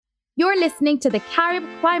You're listening to the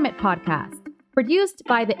CaribClimate podcast, produced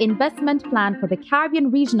by the Investment Plan for the Caribbean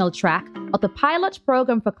Regional Track of the Pilot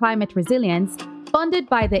Program for Climate Resilience, funded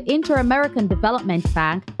by the Inter-American Development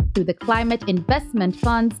Bank through the Climate Investment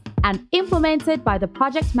Funds and implemented by the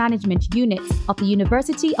Project Management Unit of the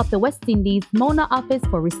University of the West Indies Mona Office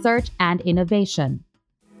for Research and Innovation.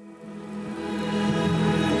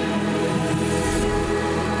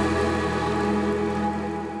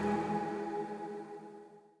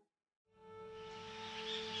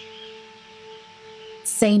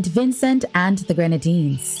 St. Vincent and the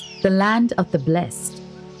Grenadines, the land of the blessed,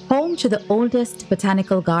 home to the oldest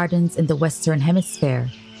botanical gardens in the Western Hemisphere,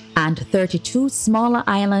 and 32 smaller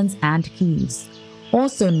islands and keys,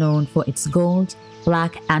 also known for its gold,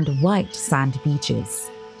 black, and white sand beaches.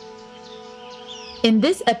 In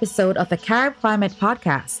this episode of the CaribClimate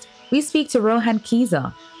podcast, we speak to Rohan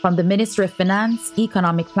Kiza from the Ministry of Finance,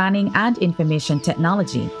 Economic Planning and Information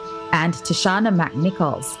Technology, and Tishana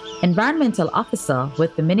McNichols, Environmental Officer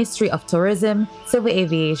with the Ministry of Tourism, Civil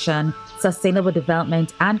Aviation, Sustainable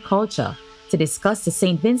Development and Culture, to discuss the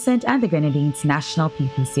St. Vincent and the Grenadines National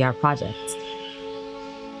PPCR project.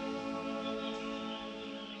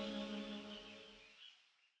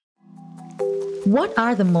 What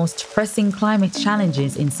are the most pressing climate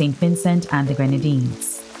challenges in St. Vincent and the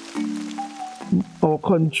Grenadines? Our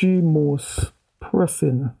country's most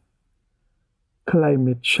pressing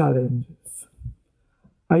climate challenges.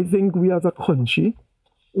 I think we as a country,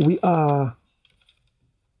 we are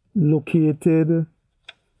located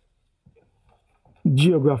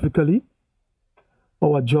geographically,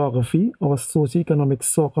 our geography, our socioeconomic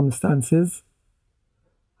circumstances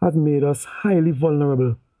has made us highly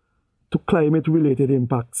vulnerable to climate-related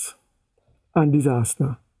impacts and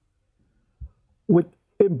disaster, with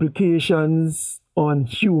implications on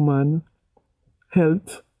human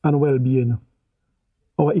health and well-being,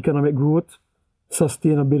 our economic growth,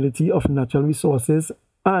 sustainability of natural resources,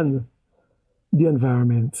 and the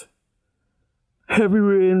environment. Heavy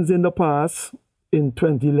rains in the past, in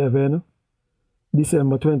 2011,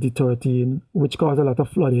 December 2013, which caused a lot of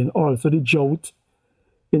flooding. Also the drought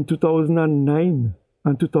in 2009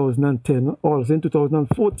 and 2010, also in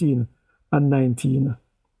 2014 and 19,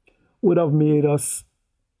 would have made us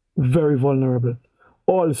very vulnerable.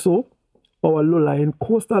 Also, our low-lying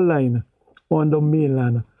coastal line on the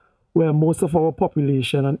mainland, where most of our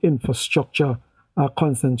population and infrastructure are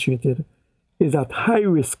concentrated, is at high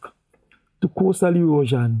risk to coastal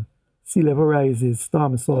erosion, sea level rises,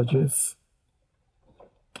 storm surges.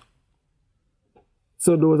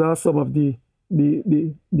 So those are some of the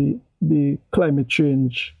climate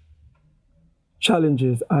change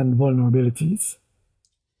challenges and vulnerabilities.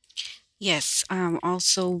 Yes,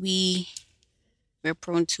 also we're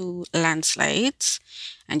prone to landslides,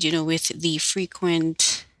 and with the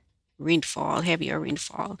frequent rainfall, heavier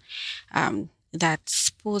rainfall, that's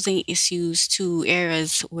posing issues to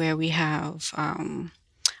areas where we have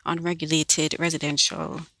unregulated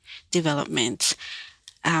residential development.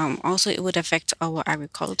 Also, it would affect our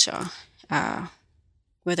agriculture,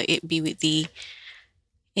 whether it be with the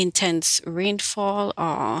intense rainfall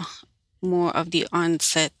or more of the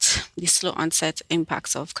slow onset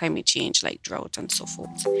impacts of climate change like drought and so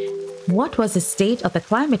forth. What was the state of the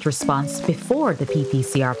climate response before the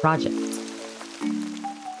PPCR project?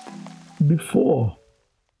 Before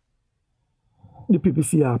the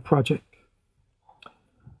PPCR project,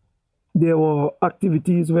 there were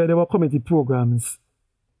activities where there were community programs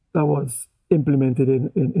that was implemented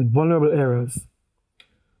in vulnerable areas.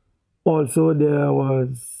 Also, there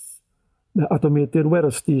was the automated weather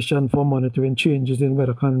station for monitoring changes in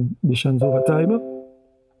weather conditions over time.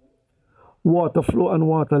 Water flow and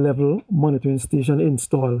water level monitoring station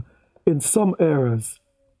installed in some areas.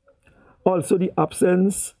 Also, the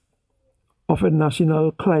absence of a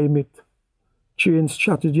national climate change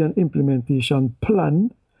strategy and implementation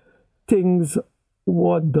plan. Things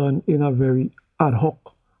were done in a very ad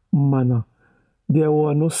hoc manner. There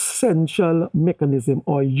were no central mechanism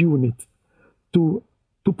or unit to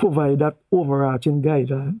provide that overarching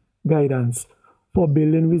guidance for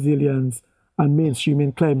building resilience and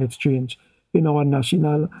mainstreaming climate change in our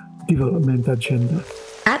national development agenda.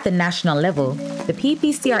 At the national level, the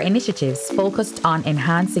PPCR initiatives focused on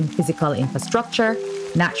enhancing physical infrastructure,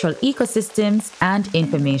 natural ecosystems, and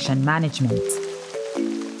information management.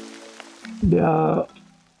 There are a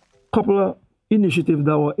couple of initiatives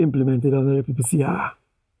that were implemented under the PPCR.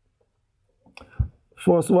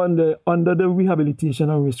 First one, under the rehabilitation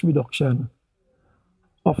and risk reduction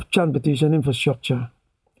of transportation infrastructure,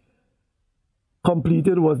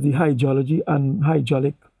 completed was the hydrology and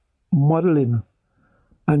hydraulic modeling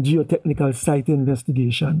and geotechnical site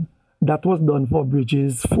investigation That was done for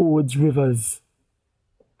bridges, fords, rivers.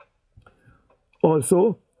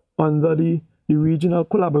 Also, under the Regional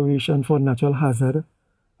Collaboration for Natural Hazard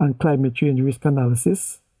and Climate Change Risk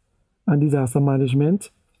Analysis and Disaster Management,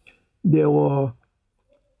 there were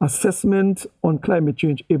assessment on climate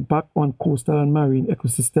change impact on coastal and marine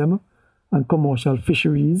ecosystem and commercial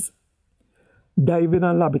fisheries. Diving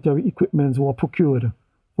and laboratory equipment were procured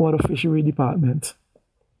for the fishery department.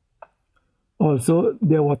 Also,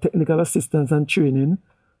 there were technical assistance and training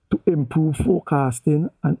to improve forecasting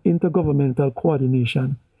and intergovernmental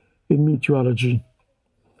coordination in meteorology.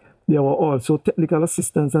 There were also technical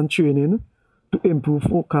assistance and training to improve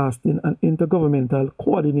forecasting and intergovernmental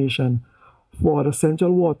coordination for the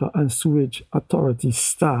Central Water and Sewage Authority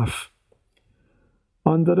staff.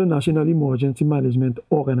 Under the National Emergency Management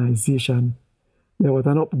Organization, there was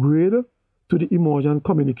an upgrade to the emergency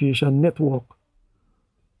communication network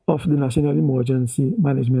of the National Emergency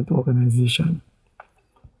Management Organization.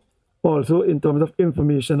 Also, in terms of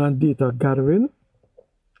information and data gathering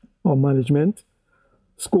or management,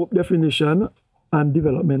 scope definition and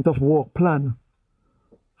development of work plan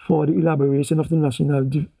for the elaboration of the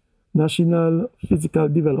National Physical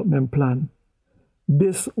Development Plan.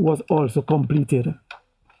 This was also completed.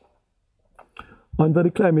 Under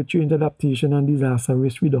the Climate Change Adaptation and Disaster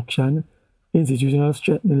Risk Reduction, Institutional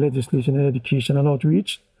Strengthening Legislation and Education and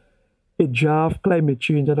Outreach, a draft Climate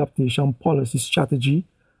Change Adaptation Policy Strategy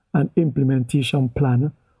and Implementation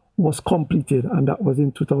Plan was completed, and that was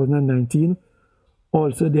in 2019.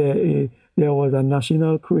 Also, there was a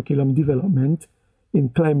National Curriculum Development in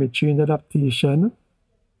Climate Change Adaptation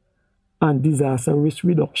and Disaster Risk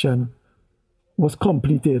Reduction was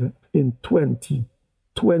completed in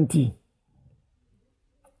 2020.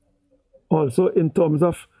 Also, in terms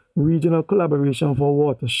of regional collaboration for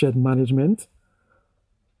watershed management,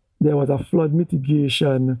 there was a flood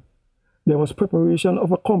mitigation, there was preparation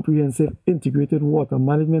of a comprehensive integrated water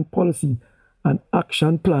management policy and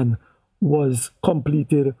action plan was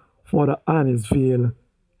completed for the Annisville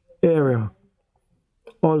area.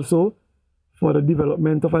 Also, for the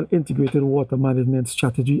development of an integrated water management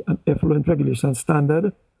strategy and effluent regulation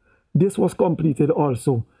standard, this was completed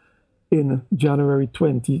also in January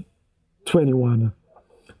 2021.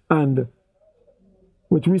 And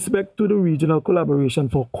with respect to the regional collaboration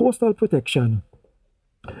for coastal protection,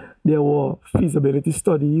 there were feasibility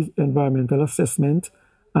studies, environmental assessment,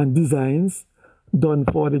 and designs done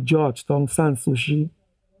for the Georgetown, Sanssouci,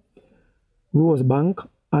 Rosebank,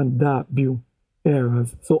 and Darkview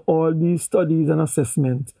areas. So all these studies and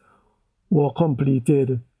assessments were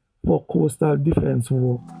completed for coastal defense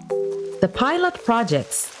work. The pilot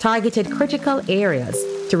projects targeted critical areas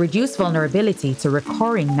to reduce vulnerability to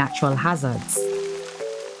recurring natural hazards.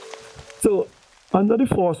 So under the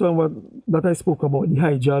first one that I spoke about, the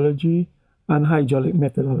hydrology and hydraulic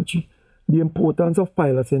methodology, the importance of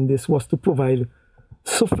pilots in this was to provide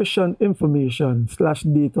sufficient information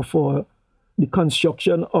 / data for the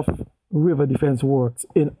construction of river defense works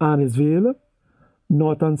in Annisville,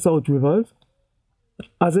 North and South Rivers.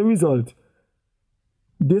 As a result,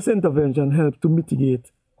 this intervention helped to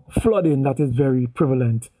mitigate flooding that is very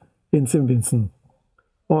prevalent in St. Vincent.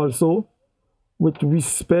 Also, with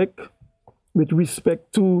respect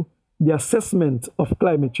to the assessment of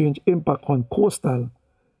climate change impact on coastal,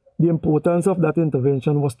 the importance of that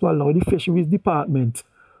intervention was to allow the Fisheries Department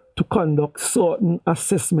to conduct certain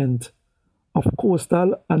assessment of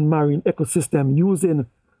coastal and marine ecosystem using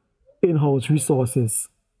in-house resources.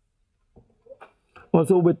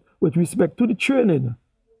 Also, with respect to the training,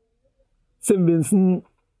 St. Vincent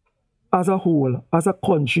as a whole, as a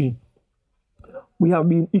country, we have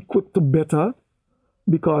been equipped to better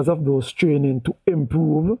because of those training to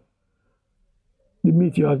improve the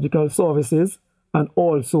meteorological services, and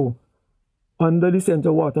also under the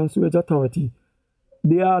Central Water and Sewage Authority,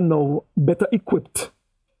 they are now better equipped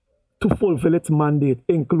to fulfill its mandate,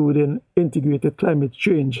 including integrated climate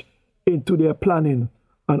change into their planning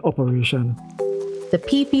and operation. The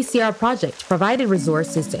PPCR project provided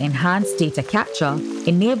resources to enhance data capture,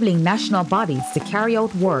 enabling national bodies to carry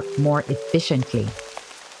out work more efficiently.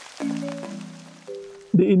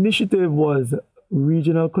 The initiative was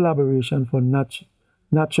Regional Collaboration for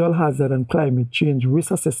Natural Hazard and Climate Change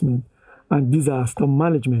Risk Assessment and Disaster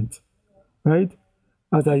Management, right?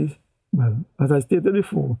 As I stated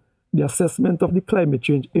before, the assessment of the climate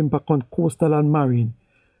change impact on coastal and marine.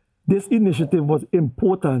 This initiative was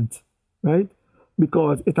important, right?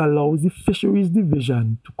 Because it allows the Fisheries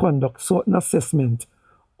Division to conduct certain assessment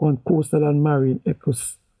on coastal and marine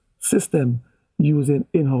ecosystem using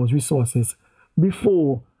in-house resources.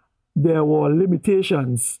 Before, there were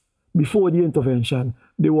limitations before the intervention,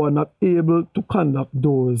 they were not able to conduct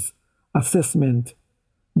those assessments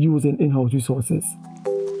using in-house resources.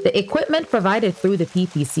 The equipment provided through the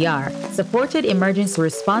PPCR supported emergency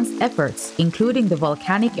response efforts, including the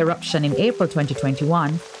volcanic eruption in April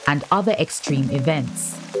 2021 and other extreme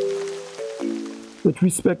events. With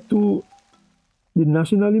respect to the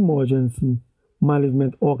National Emergency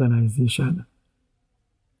Management Organization,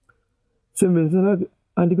 St. Vincent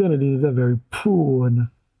and the Grenadines is a very prone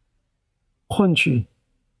country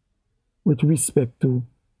with respect to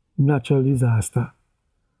natural disaster.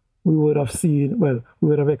 We would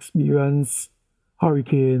have experienced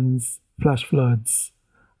hurricanes, flash floods,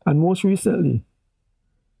 and most recently,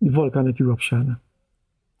 the volcanic eruption.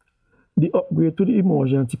 The upgrade to the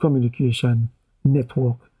emergency communication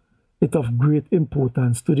network is of great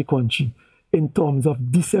importance to the country in terms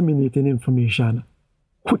of disseminating information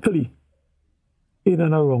quickly in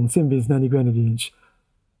and around St. Vincent and the Grenadines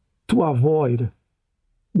to avoid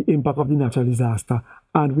the impact of the natural disaster.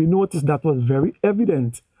 And we noticed that was very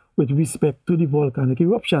evident with respect to the volcanic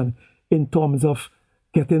eruption in terms of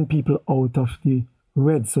getting people out of the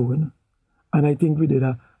red zone. And I think we did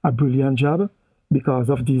a brilliant job because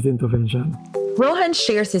of these interventions. Rohan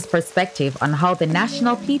shares his perspective on how the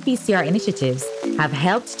national PPCR initiatives have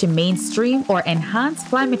helped to mainstream or enhance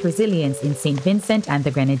climate resilience in St. Vincent and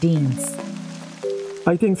the Grenadines.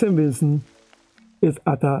 I think St. Vincent is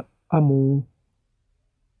at a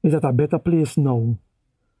better place now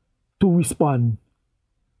to respond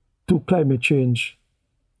to climate change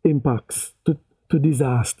impacts, to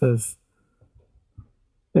disasters,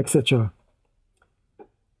 etc.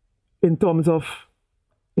 In terms of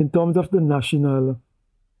the national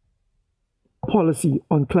policy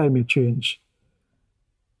on climate change,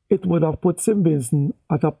 it would have put St. Vincent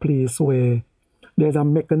at a place where there's a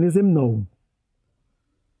mechanism now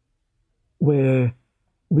where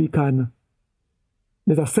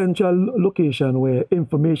there's a central location where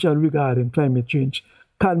information regarding climate change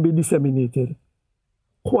can be disseminated.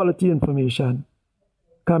 Quality information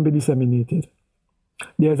can be disseminated.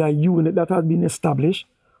 There's a unit that has been established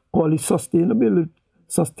called the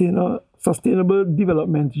Sustainable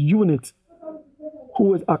Development Unit,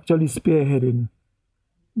 who is actually spearheading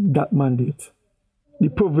that mandate. The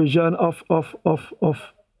provision of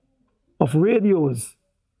radios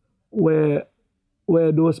where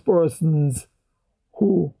those persons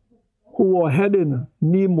who are heading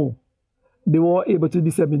NEMO, they were able to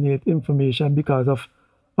disseminate information because of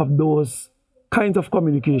those kinds of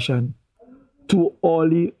communication to all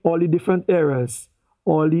the different areas,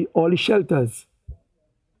 all the shelters,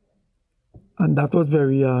 and that was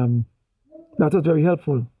very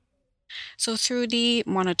helpful. So through the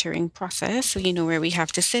monitoring process, where we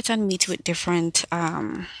have to sit and meet with different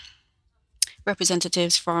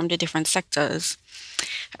representatives from the different sectors,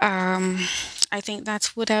 I think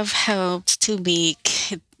that would have helped to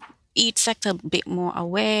make each sector a bit more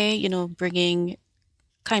aware, bringing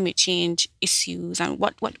climate change issues and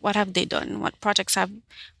what have they done, what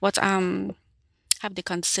have they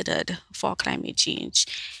considered for climate change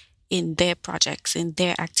in their projects, in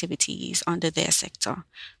their activities under their sector.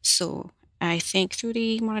 So I think through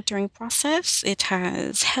the monitoring process, it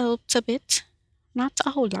has helped a bit, not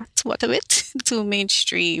a whole lot, but a bit, to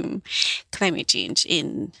mainstream climate change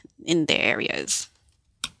in their areas.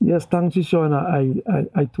 Yes, thanks, Shoshana.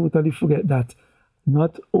 I totally forget that.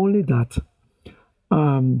 Not only that,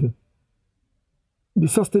 the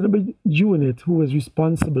Sustainable Unit, who is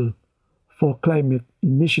responsible for climate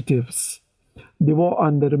initiatives, they were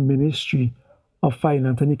under the Ministry of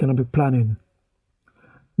Finance and Economic Planning.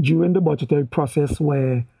 During the budgetary process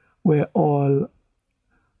where all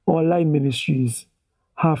line ministries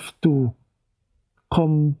have to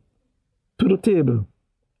come to the table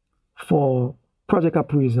for project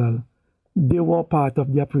appraisal, they were part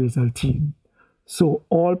of the appraisal team. So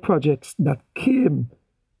all projects that came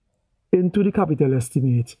into the capital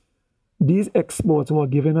estimate, these experts were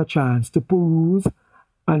given a chance to peruse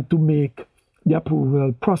and to make the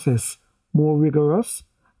approval process more rigorous,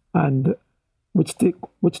 and which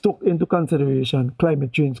took into consideration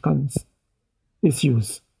climate change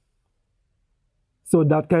issues. So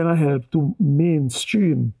that kind of helped to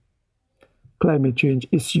mainstream climate change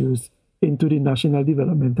issues into the national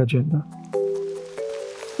development agenda.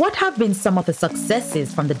 What have been some of the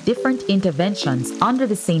successes from the different interventions under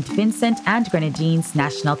the St. Vincent and Grenadines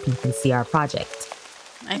National PPCR project?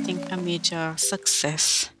 I think a major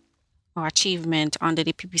success or achievement under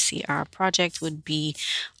the PPCR project would be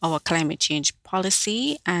our climate change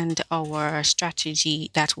policy and our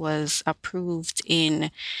strategy that was approved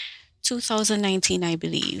in 2019, I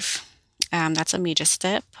believe. That's a major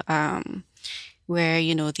step. where,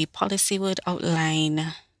 the policy would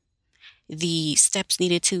outline the steps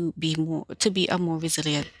needed to be a more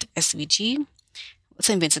resilient SVG,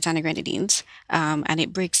 St. Vincent and the Grenadines, and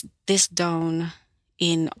it breaks this down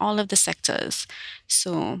in all of the sectors.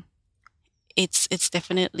 So it's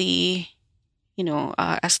definitely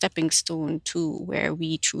a stepping stone to where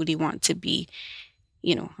we truly want to be,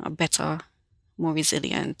 a better, more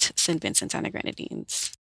resilient St. Vincent and the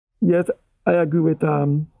Grenadines. Yes, I agree with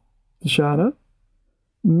Shana.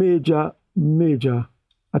 Major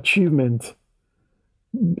achievement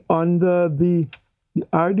under the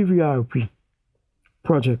RDVRP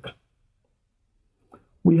project.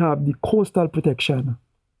 We have the coastal protection,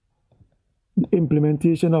 the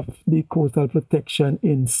implementation of the coastal protection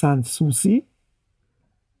in Sans Souci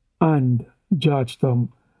and Georgetown.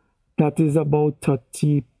 That is about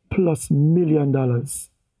 $30+ million.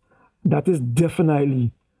 That is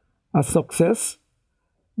definitely a success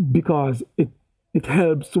because it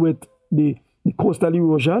helps with the coastal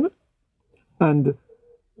erosion. And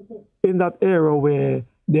in that area where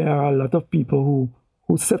there are a lot of people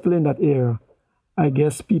who settle in that area, I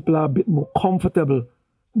guess people are a bit more comfortable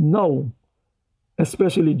now,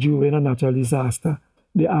 especially during a natural disaster.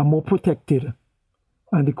 They are more protected,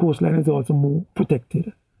 and the coastline is also more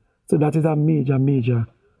protected. So that is a major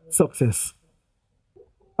success.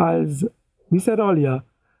 As we said earlier,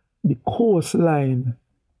 the coastline,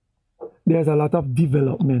 there's a lot of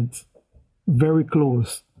development very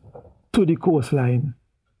close to the coastline.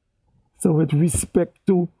 So with respect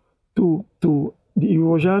to the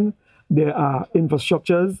erosion, there are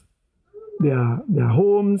infrastructures, there are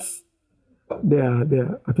homes, I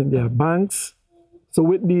think there are banks. So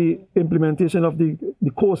with the implementation of the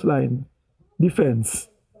coastline defense,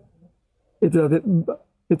 it's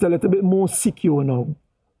a little bit more secure now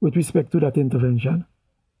with respect to that intervention.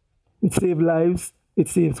 It saves lives, it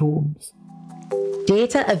saves homes.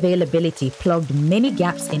 Data availability plugged many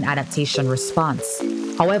gaps in adaptation response.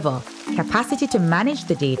 However, capacity to manage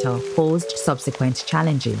the data posed subsequent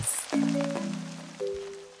challenges.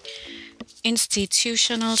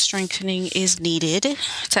 Institutional strengthening is needed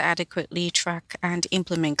to adequately track and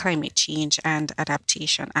implement climate change and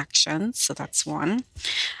adaptation actions. So that's one.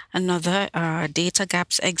 Another, data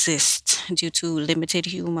gaps exist due to limited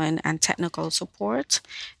human and technical support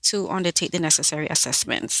to undertake the necessary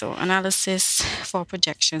assessments. So analysis for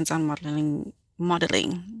projections and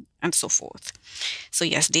modeling and so forth. So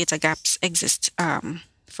yes, data gaps exist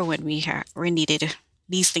for when we're needed.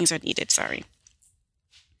 These things are needed, sorry.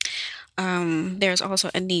 There's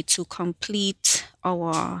also a need to complete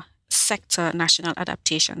our sector national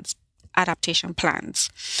adaptation plans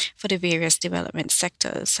for the various development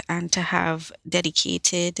sectors and to have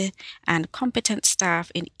dedicated and competent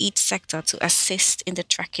staff in each sector to assist in the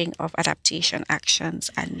tracking of adaptation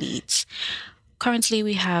actions and needs. Currently,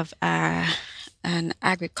 we have an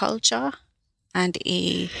agriculture and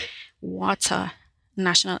a water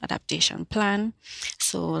national adaptation plan.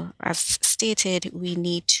 So as stated, we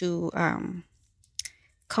need to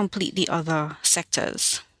complete the other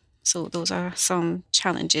sectors. So those are some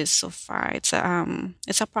challenges so far. It's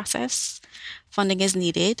a process. Funding is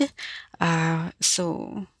needed.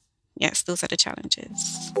 So yes, those are the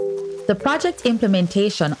challenges. The project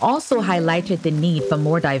implementation also highlighted the need for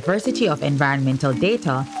more diversity of environmental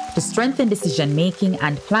data to strengthen decision-making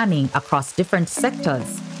and planning across different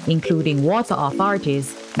sectors, including water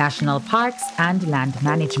authorities, national parks, and land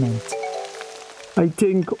management. I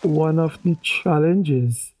think one of the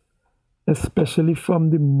challenges, especially from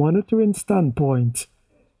the monitoring standpoint,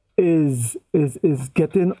 is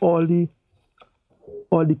getting all the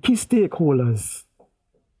key stakeholders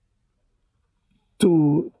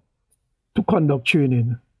to conduct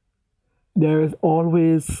training. There is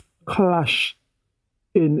always clash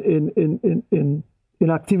in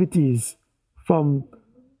activities from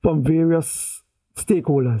various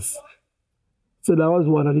stakeholders. So that was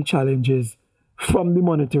one of the challenges from the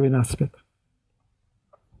monitoring aspect.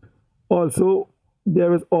 Also,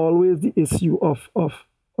 there is always the issue of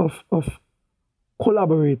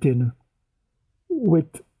collaborating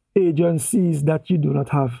with agencies that you do not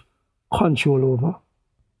have control over.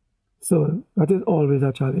 So that is always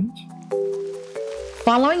a challenge.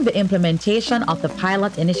 Following the implementation of the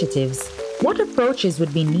pilot initiatives, what approaches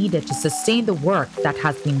would be needed to sustain the work that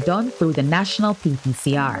has been done through the National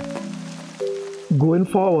PPCR? Going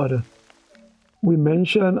forward, we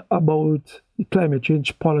mentioned about the climate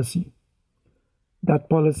change policy. That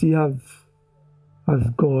policy has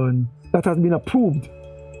been approved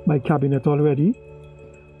by Cabinet already.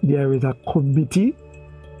 There is a committee,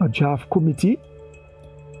 a draft committee.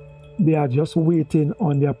 They are just waiting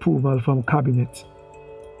on the approval from Cabinet.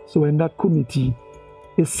 So when that committee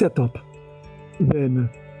is set up, then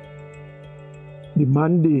the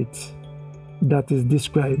mandate that is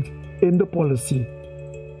described in the policy,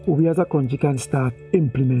 we as a country can start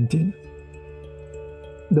implementing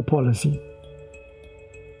the policy.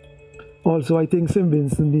 Also, I think St.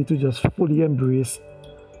 Vincent need to just fully embrace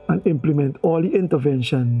and implement all the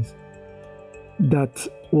interventions that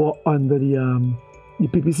were under the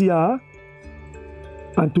PPCR,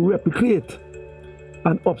 and to replicate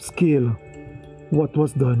and upscale what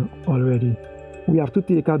was done already. We have to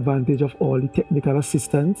take advantage of all the technical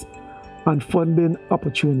assistance and funding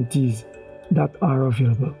opportunities that are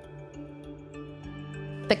available.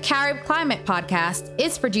 The CaribClimate podcast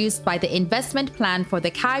is produced by the Investment Plan for the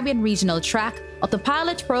Caribbean Regional Track of the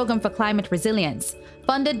Pilot Program for Climate Resilience,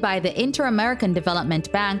 funded by the Inter-American Development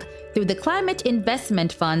Bank through the Climate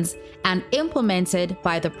Investment Funds and implemented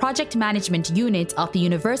by the Project Management Unit of the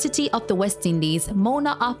University of the West Indies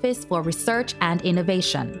Mona Office for Research and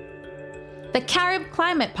Innovation. The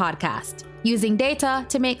CaribClimate podcast, using data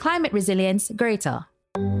to make climate resilience greater.